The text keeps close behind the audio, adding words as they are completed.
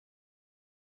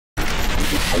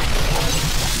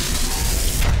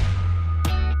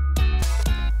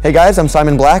Hey guys, I'm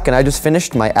Simon Black, and I just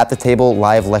finished my At the Table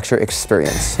live lecture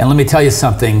experience. And let me tell you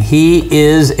something, he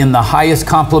is, in the highest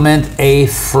compliment, a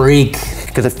freak.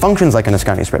 Because it functions like an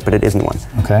Ascani spread, but it isn't one.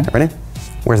 Okay. Ready?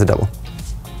 Where's the double?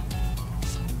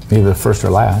 Either first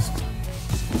or last.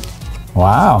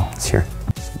 Wow. It's here.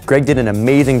 Greg did an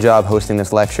amazing job hosting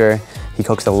this lecture. He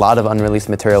coaxed a lot of unreleased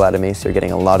material out of me, so you're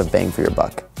getting a lot of bang for your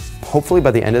buck. Hopefully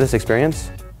by the end of this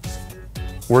experience,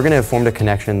 we're going to have formed a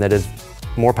connection that is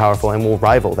more powerful and will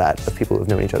rival that of people who have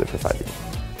known each other for 5 years.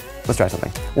 Let's try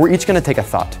something. We're each going to take a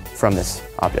thought from this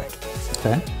object.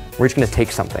 Okay. We're each going to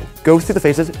take something. Go through the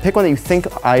faces, pick one that you think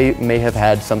I may have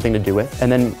had something to do with,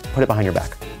 and then put it behind your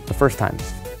back. The first time.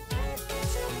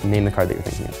 Name the card that you're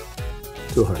thinking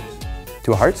of. 2 hearts.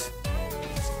 2 hearts?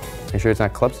 Are you sure it's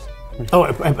not clubs? Oh,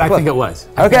 I think it was.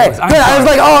 Okay, good. I was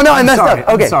like, oh no, I messed up.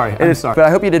 Okay, I'm sorry. But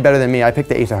I hope you did better than me. I picked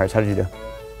the Ace of Hearts. How did you do?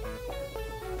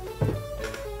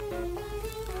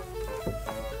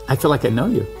 I feel like I know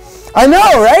you. I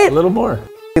know, right? A little more.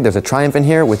 There's a Triumph in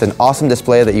here with an awesome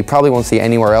display that you probably won't see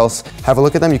anywhere else. Have a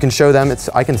look at them. You can show them.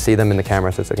 I can see them in the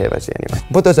camera, so it's okay if I see anywhere.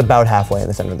 Put those about halfway in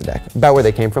the center of the deck. About where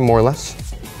they came from, more or less.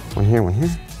 One here, one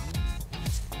here.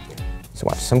 So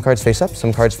watch. Some cards face up,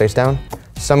 some cards face down.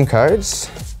 Some cards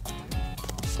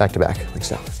back to back, like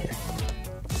so. Here.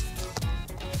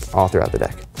 All throughout the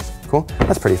deck. Cool?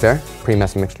 That's pretty fair. Pretty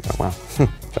messy mixture. Oh, wow.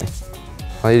 Sorry.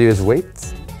 All you do is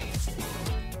wait.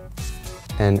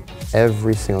 And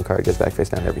every single card goes back face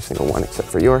down, every single one except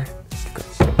for your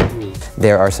cards.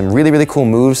 There are some really, really cool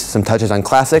moves, some touches on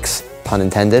classics, pun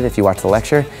intended if you watch the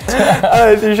lecture.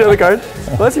 Did you show the card?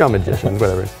 Well, let's see how magicians,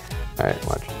 whatever. All right,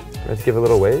 watch. Let's give a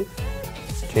little wave.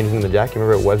 Changing the jack. You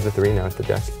remember it was the 3, now it's the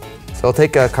jack. So I'll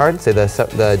take a card, say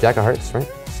the Jack of Hearts, right?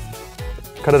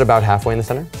 Cut it about halfway in the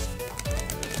center.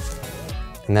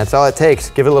 And that's all it takes.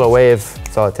 Give it a little wave.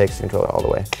 That's all it takes to control it all the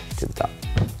way to the top.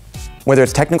 Whether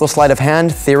it's technical sleight of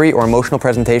hand, theory, or emotional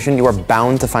presentation, you are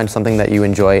bound to find something that you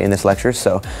enjoy in this lecture,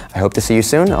 so I hope to see you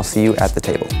soon. I'll see you at the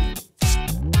table.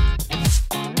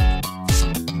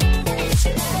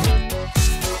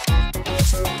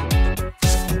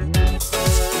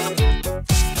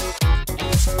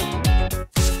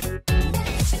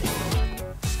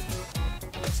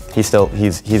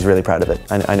 He's really proud of it.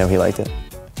 I know he liked it.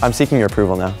 I'm seeking your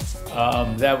approval now.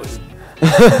 That was...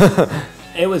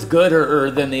 It was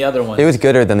gooder than the other one. It was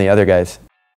gooder than the other guys.